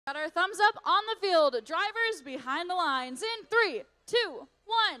Got our thumbs up on the field. Drivers behind the lines in 3, 2,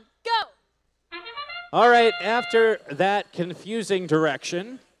 1, go. All right, after that confusing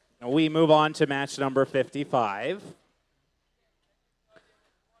direction, we move on to match number 55.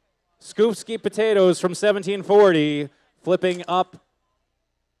 Scoopski Potatoes from 1740 flipping up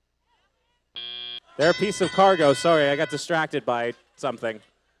their piece of cargo. Sorry, I got distracted by something.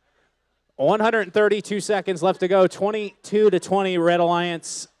 132 seconds left to go. 22-20, Red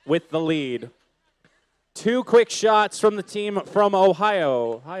Alliance with the lead. Two quick shots from the team from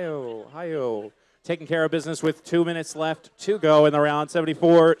Ohio. Taking care of business with 2 minutes left to go in the round.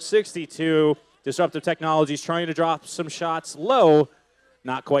 74-62. Disruptive Technologies trying to drop some shots low.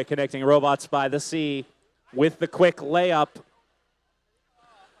 Not quite connecting. Robots by the Sea with the quick layup.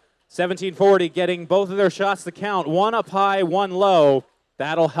 1740 getting both of their shots to count. One up high, one low.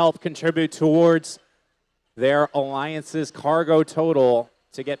 That'll help contribute towards their Alliance's cargo total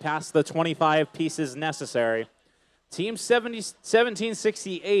to get past the 25 pieces necessary. Team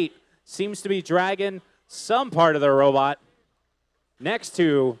 1768 seems to be dragging some part of their robot next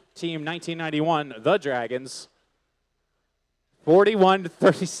to Team 1991, the Dragons.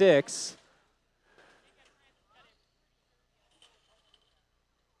 41-36.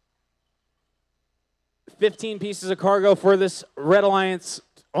 $15 pieces of cargo for this Red Alliance,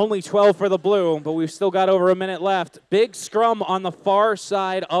 only 12 for the blue, but we've still got over a minute left. Big scrum on the far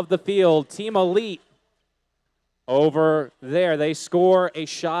side of the field. Team Elite over there. They score a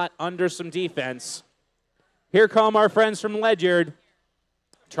shot under some defense. Here come our friends from Ledyard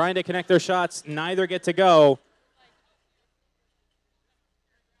trying to connect their shots. Neither get to go.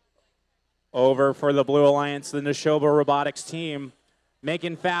 Over for the Blue Alliance, the Neshoba Robotics team,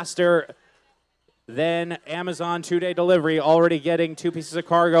 making faster than Amazon 2-day delivery, already getting 2 pieces of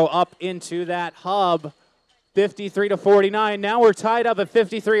cargo up into that hub. 53-49. Now we're tied up at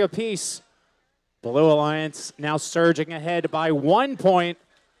 53 apiece. Blue Alliance now surging ahead by 1 point.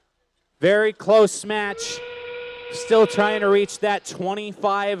 Very close match. Still trying to reach that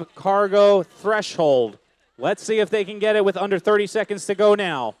 25 cargo threshold. Let's see if they can get it with under 30 seconds to go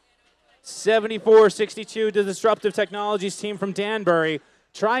now. 74-62 to the Disruptive Technologies team from Danbury,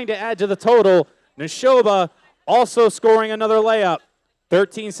 trying to add to the total. Neshoba also scoring another layup.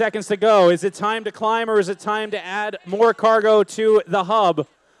 13 seconds to go. Is it time to climb or is it time to add more cargo to the hub?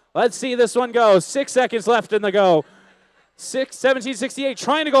 Let's see this one go. 6 seconds left in the go. 1768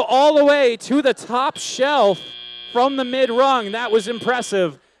 trying to go all the way to the top shelf from the mid-rung. That was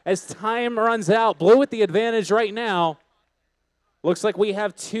impressive as time runs out. Blue with the advantage right now. Looks like we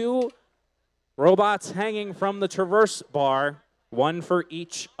have 2 robots hanging from the traverse bar, 1 for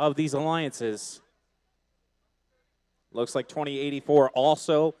each of these alliances. Looks like 2084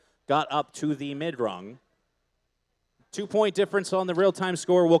 also got up to the mid-rung. 2-point difference on the real-time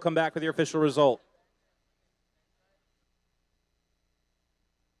score. We'll come back with your official result.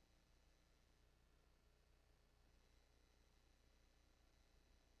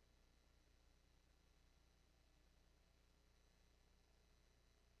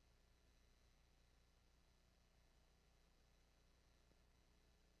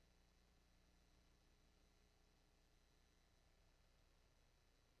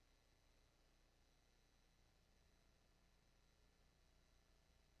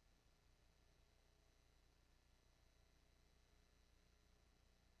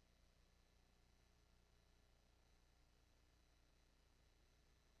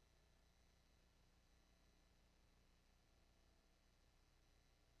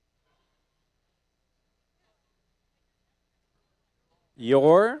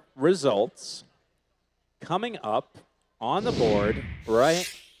 Your results coming up on the board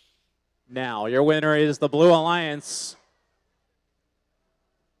right now. Your winner is the Blue Alliance.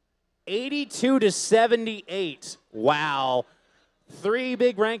 82-78. Wow. 3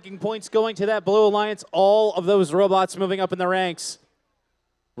 big ranking points going to that Blue Alliance. All of those robots moving up in the ranks.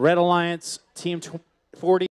 Red Alliance, Team 40.